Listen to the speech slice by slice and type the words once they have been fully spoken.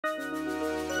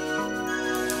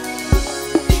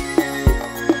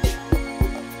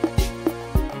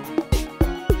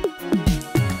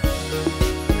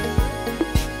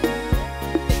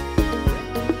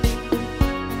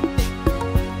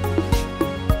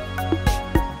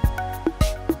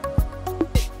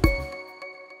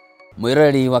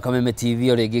Mwirori wa Kameme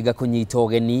TV oregiga kunyita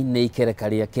ugeni ni ikereka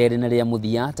ria keri na ria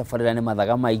muthia tabarira ni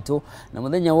Mathaga Maitu na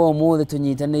muthenya wa umuthi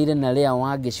tunyitanire na Leah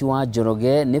wa Ngeshi wa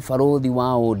Njoroge ni baruthi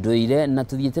wa Unduire na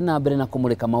tuthiete na mbere na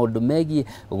kumurika maundu megi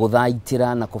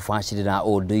guthaitira na kubacirira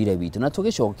Unduire Witu na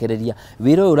tugicokereria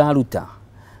wira uraruta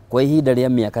kwa ihinda ria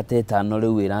miaka 5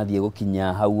 riu irathie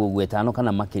gukinya hau uguo 5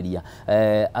 kana makiria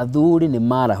athuri ni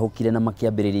marahukire na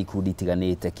makiambiriria ikundi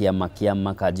tiganite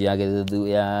kiama kanji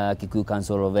ya Kikuyu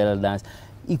Council of Elders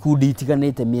ikundi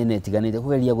itiganite miene itiganite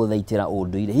kugeria guthaitira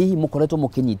Unduire hihi mukoretwo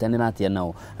mukinyitanira atia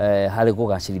nao hari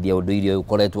kugacirithia Unduire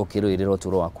ukoretwo kiruirira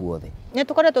uturo waku wothe ni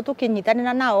tukoretwo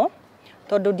tukinyitanira nao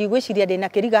tondu ndigwiciria ndina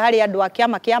kiriga hari andu a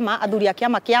kiama athuri a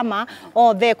kiama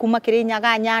othe kuma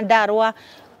Kirinyaga Nyandarua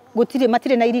gutire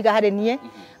matire na iriga hari nie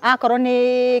akorwo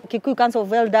ni Kikuyu Council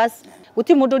of Elders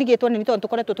gutire mundu rigitwo ni tondu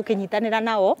tukoretwo tukinyitanira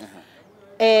nao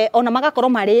ona magakorwo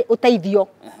mari uteithio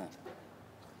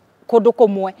kundu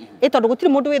kumwe tondu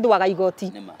gutire mundu withwaga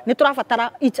igoti ni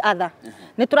turabatara each other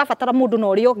ni turabatara mundu na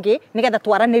uri ungi nigetha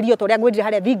twaranirio toria ngwendire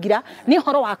hari thingira ni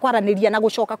horo wa kwaraniria na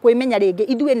gucoka kwimenya ringi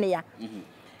ithue nia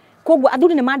koguo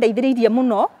athuri ni mandeithiririe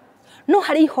muno no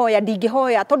hari ihoya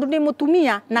ndingihoya tondu ni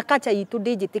mutumia na kacha itu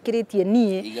ndinjitikiritie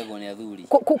nie igagwo ni athuri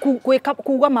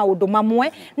kuga maundu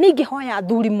mamwe ningihoya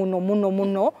athuri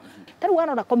muno taru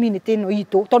wana community no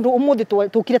itu tondu umuthi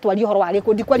tukire twari horo wa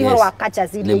gikundi kwari horo wa kacha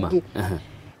ziringi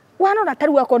wana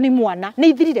taru ako ni mwana ni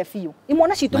ithirire fiu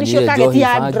imwana citu nicio target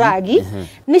ya dragi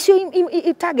nicio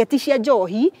target cia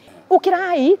njohi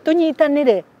ukirai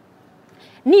tunyitanire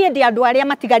nie ndi andu aria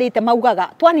matigarite maugaga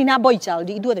twanina boy child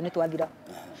ithuothe ni twathira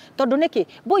tondu niki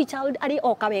boy child ari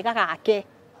oka wega gake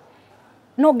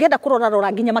no ngenda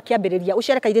kurora nginya makiambiriria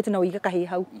ucereka irete na uiga kahi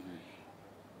hau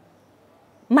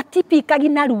matipikagi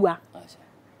narua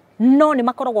no ni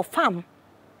makoragwo farm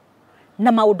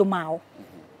na maundu mao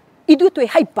ithu twi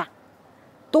hyper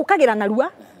tukagira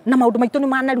narua na maundu maitu ni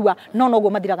manarua no noguo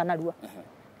mathiraga narua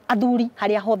athuri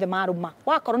haria hothe maruma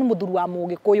wakorwo ni muthuru wa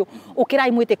Mugikuyu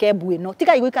ukirai mwitike mbu ino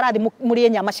tigai guikara thi muri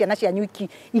nyama ciana cia nyuiki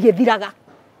igithiraga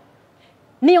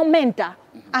niyo mentor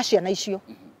aciana icio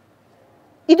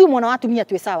ithu mwana wa atumia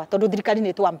twi sawa tondu thirikari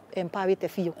ni twa empowerite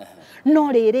fiu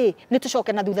no riri ni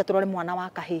tucoke na thutha turore mwana wa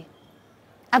kahi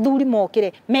athuri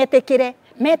mokire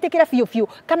metekire fiu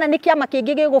kana ni kiama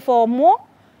kingi gigufomwo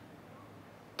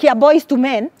kia boys to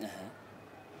men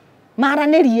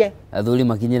maranirie athuri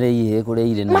makinyire ihe kuria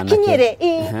ire na makinyire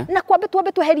na kwambe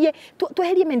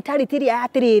tweherie mentality ria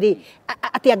atiriri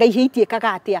ati anga ihitie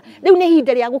kaga atia riu ni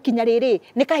hinde ria gukinya riri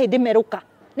ni kahindi meruka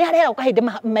ni harera ukahindi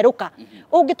meruka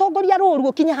ungitongoria ruru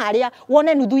ukinya haria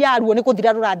wone nuthu ya ruo ni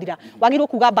kuthira rurathira wagirwo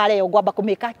kuga mbare yo ngwamba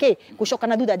kumika ki gucoka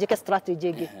na thutha njike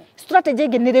strategy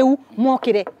ingi ni riu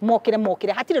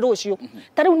mokire hatire rucio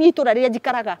ta riu ni itura ria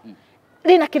njikaraga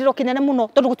rina kiriro kinene muno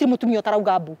tondu gutiri mutumia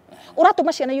utarauga mbu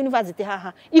uratuma ciana university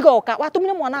haha igoka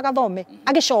watumire mwana agathome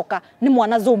agicoka ni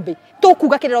mwana zombi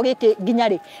tukuga kiriro giki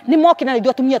nginyari ni mokina ithu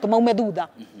atumia tumaume thutha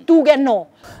tuge no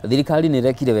thirikari ni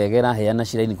rekire wegera heana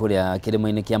ciraini kuria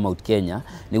kirima-ini kia Mount Kenya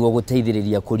niguo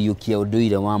guteithiriria kuriukia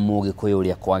Unduire wa Mugikuyu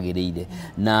uria kwagiriire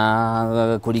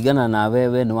na kuringana na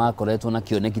wewe ni wakoretwo na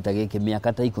kioneki ta giki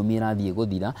miaka ta 10 irathie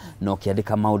guthira no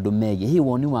kiandika maundu megi hi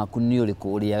woni waku ni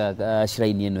uriku uria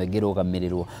ciraini eno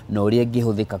engirugamiriro na uria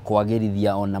ngihuthika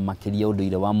kwagirithia ona makiria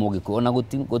Unduire wa Mugikuyu ona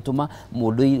gutuma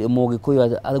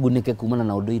Mugikuyu agunike kumana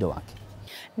na Unduire wake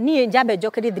nie njambe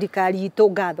njokeri thirikari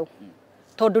itu ngatho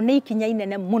tondu ni ikinya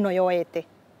inene muno yoete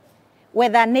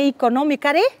whether ni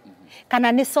economically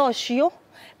kana ni social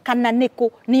kana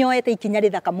niku ni yoete ikinya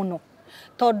rithaka muno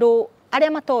tondu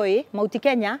aria matoi Mount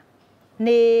Kenya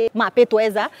ni mapetwo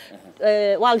as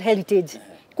World Heritage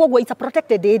koguo it's a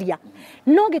protected area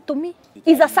no gitumi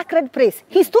is a sacred place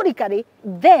historically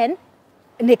then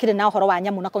ni kire na horo wa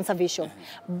nyamu na conservation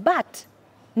but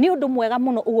ni undu mwega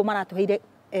muno uguo maratuheire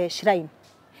shrine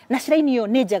na shrine yo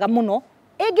ni njega muno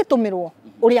engitumirwo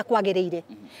uria kwagiriire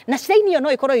na shrine yo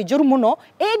no ikorwo injuru muno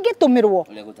engitumirwo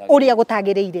uria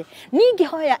gutagiriire ningi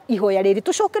hoya ihoya riri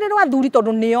tucokererwo athuri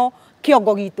tondu niyo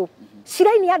kiongo gitu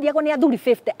shrine yathiago ni athuri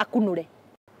 50 akunure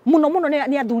muno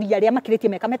ni athuri aria makiritie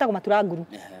meka metagwo maturanguru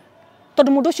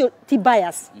tondu mundu ucio ti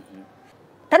bias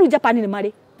taru Japan ni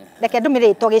mari reke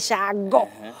ndumirito gicango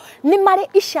ni mari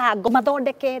icango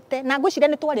mathondekete na ngwiciria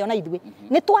ni twari ona ithwe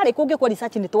ni twari kungi kwa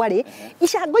research ni twari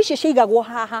icango icio ciigagwo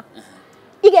haha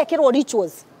igekirwo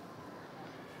rituals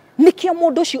nikio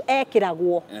mundu ucio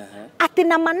ekiragwo ati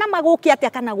nama guki atia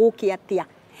kana guki atia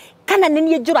kana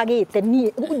nini njuragite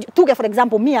ni tuge for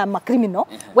example me am a criminal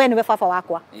we niwe baba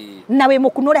wakwa na we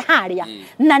mukunure haria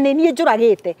na nini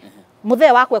njuragite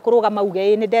muthee wakwa kurugama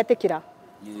uge ni ndetikira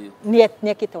ni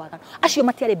ekite waganu acio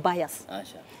matiari bias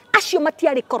acio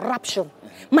matiari corruption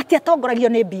matiatongoragio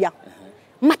ni bia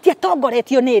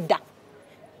matiatongoretio ni nda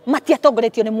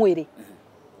matiatongoretio ni mwiri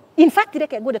in fact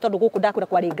reke ngode tondu guku ndakura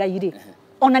kwa Ngai ri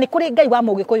ona ni kuri Ngai wa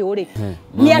Mugikuyu ri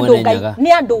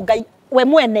ni andu Ngai we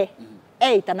mwene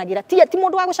eitanagira ti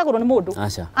mundu wa gucagurwo ni mundu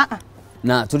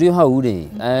na turio hau ri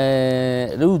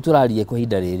riu turarie kwa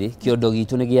hinda riri kiondo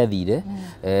gitu ni giathire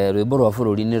rwimbo rwa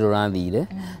bururi ni rurathire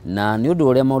na ni undu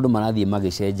uria maundu marathie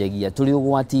magicenjagia turi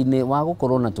ugwati-ini wa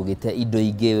gukorwo na tugite indo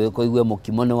ingi koigwe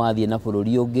mukimo ni wathie na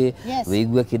bururi ungi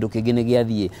wigue kindu kingi ni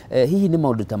giathie hihi ni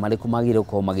maundu ta mariku magire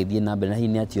uko magithie na mbere na hihi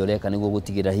ni ati ureka niguo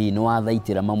gutigira hihi ni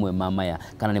wathaitira mamwe mamaya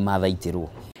kana ni mathaitirwo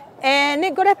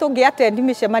ni ngoretwo ngiattend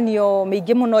micemanio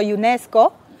mingi muno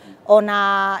UNESCO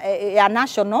ona ya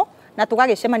national na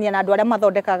tugagicemania na andu aria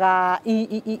mathondekaga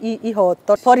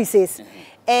ihoto policies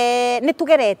ni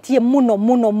tugeretie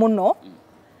muno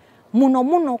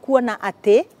kuona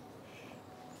ati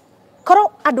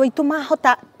koro andu aitu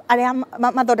mahota aria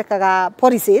mathondekaga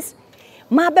policies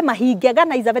mambe mahinge.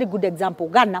 Ghana is a very good example.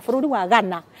 Ghana bururi wa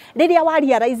Ghana riria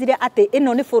wariaraizire ati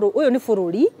ino ni bururi uyu ni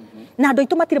bururi na andu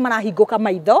aitu matire marahinguka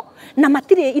maitho na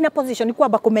matire in a position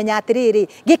kwamba kumenya atiriri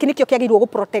giki nikio kiagirirwo gu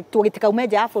protect gitikaume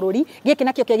nja ya bururi giki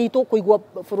nakio kiagirirwo kuigwa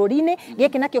bururi-ini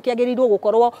giki nakio kiagirirwo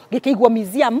gukorwo gikigwa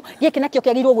museum giki nakio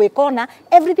kiagirirwo gwikona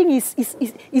everything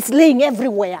is laying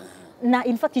everywhere na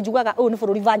in fact jugaga uyu ni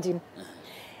bururi virgin.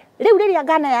 Riu riria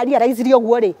Ghana yariaraizire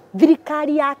uguo ri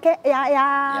thirikari yake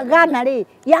ya Ghana ri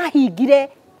yahingire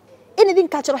anything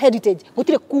cultural heritage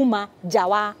gutire kuma nja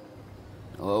wa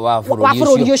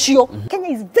bururi ucio. Kenya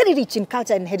is very rich in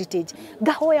culture and heritage.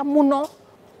 Ngahoya muno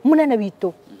munene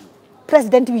witu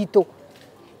president witu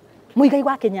Muigai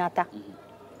wa Kenyatta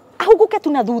ahuguke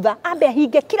tu na thutha ambe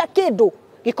ahinge kila kindu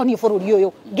gikoni bururi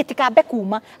uyu gitikambe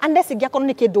kuma unless ngiakorwo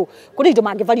ni kindu kuri indo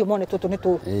mangivario mone tutu ni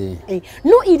tu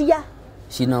no iria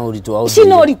Sina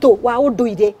uritu wa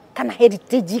unduire kana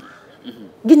heritage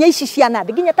ginya ici cia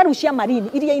nandi ginya taru cia marini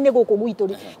iria-ini guku gwitu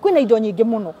ri kwina indo nyingi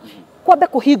muno kwambe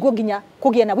kuhingwo ginya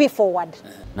kugie na way forward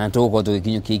na tuguko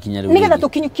tugikinyukia ikinya riu nigetha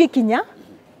tukinyukia ikinya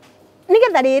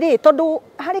nigetha riri tondu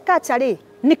hari culture ri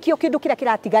nikio kindu kiria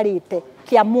kiratigarite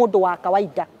kia mundu wa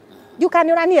kawaida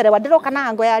jukani uranielewa ndiroka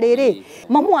na ngo ya riri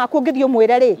mamu waku ngithio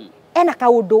mwire ri ena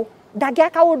kaundu ndagia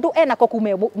kaundu ena ko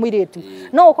kume mwiritu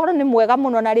no ukorwo ni mwega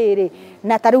muno na riri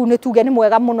na tariu ni tuge ni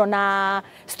mwega muno na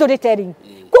storytelling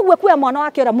kugwe kwa mwana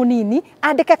wake ora munini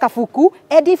andike kabuku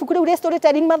endi ibuku riu ri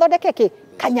storytelling mathondekeke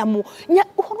kanyamu nya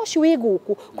uhoro ucio wi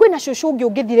guku kwina cucu ungi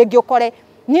ungithire ngiukore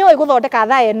ni oi guthondeka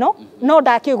tha eno no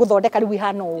ndaki guthondeka riu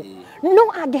ihana u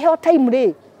no angiheo time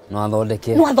ri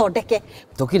no athondeke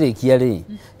tukirikia ri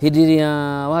hindi ria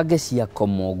wangecia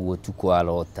komo guo tu kwa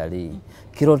rota ri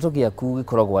kiroto giaku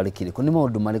gikoragwo ari kiriku ni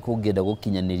maundu mariku ungienda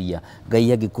gukinyaniria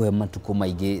Ngai agikuhe matuko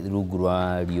maingi rungu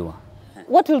rwa riua?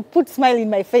 What will put smile in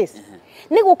my face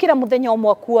ni gukira muthenya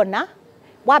umwe kuona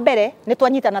wa mbere ni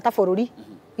twanyitana ta bururi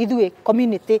ithuĩ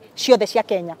community ciothe cia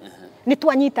Kenya ni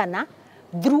twanyitana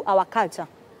through our culture.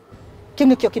 Kiu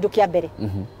nikio kindu kia mbere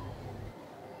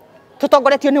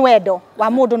tutongoretio ni wendo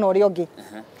wa mundu na uria ungi.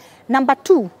 Number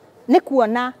 2 ni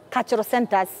kuona cultural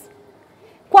centers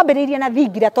kwambiriria na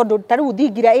thingira tondu tariu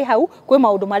thingira i hau kwi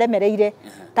maundu maremereire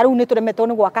tariu ni turemetwo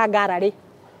ni gwaka gallery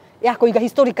ya kuiga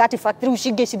historic artifact riu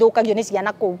cingi cithukagio ni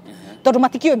ciana kuu tondu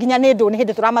matikio nginya ni ndu ni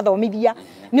hindi turamathomithia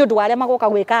ni undu wale magoka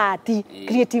gwika art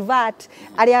creative art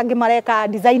aria angi mareka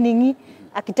designing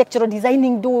architectural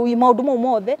designing do maundu mo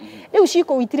mothe riu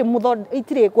ciko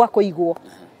itire gwa kuigwo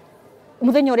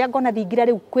muthenya uria ngona thingira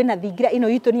riu kwina thingira ino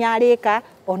itu ni yarika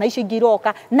ona icio ingi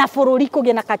iroka na bururi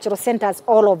kugia na cultural centers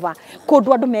all over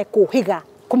kundu andu mekuhiga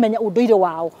kumenya unduire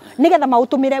wao nigetha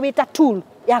mautumire wita tool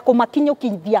ya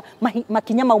kumakinyukithia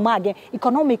makinya mau mage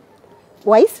economic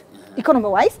wise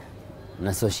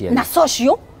na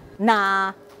social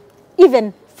na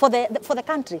even for the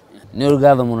country. Ni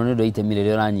urugatho muno ni ndo itemire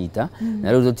rio ranyita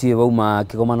na riu tutie bauma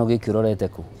kigomano gikirorete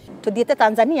ku tuthiete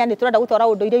Tanzania ni turenda gutwara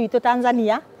unduire witu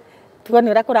Tanzania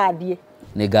tuone ura kurathie.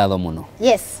 Ni ngatho muno.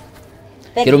 Yes.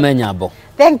 Kirume Nyambo.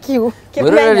 Thank you.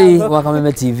 Mwiroreri wa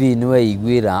Kameme TV niwe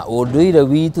igwira Unduire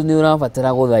Witu ni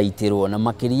urabatara guthaitirwo na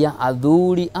makiria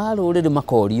athuri a ruriri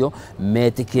makorio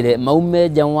metikire maume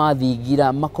nja wa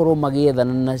thingira makorwo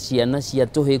magiethana na ciana cia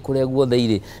tuhi kuria guothe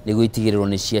iri niguo itigirirwo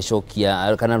ni cia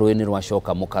cokia kana rwini rwa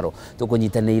coka mukaro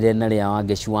tukunyitanire na Leah wa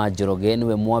Ngeshi wa Njoroge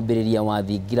niwe mwambiriria wa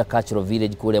thingira Cultural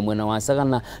Village kuria mwena wa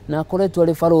Sagana na akoretwo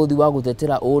ari barothi wa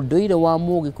gutetera unduire wa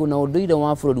Mugiku na unduire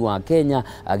wa bururi wa Kenya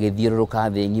agithiururuka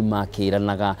thi ngima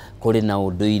akiranaga kuri na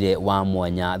unduire wa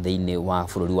mwanya thiini wa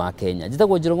bururi wa Kenya.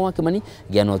 Njitagwo Njoroge wa Kimani,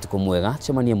 gia no tuko mwega,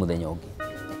 cemanie muthenya ungi.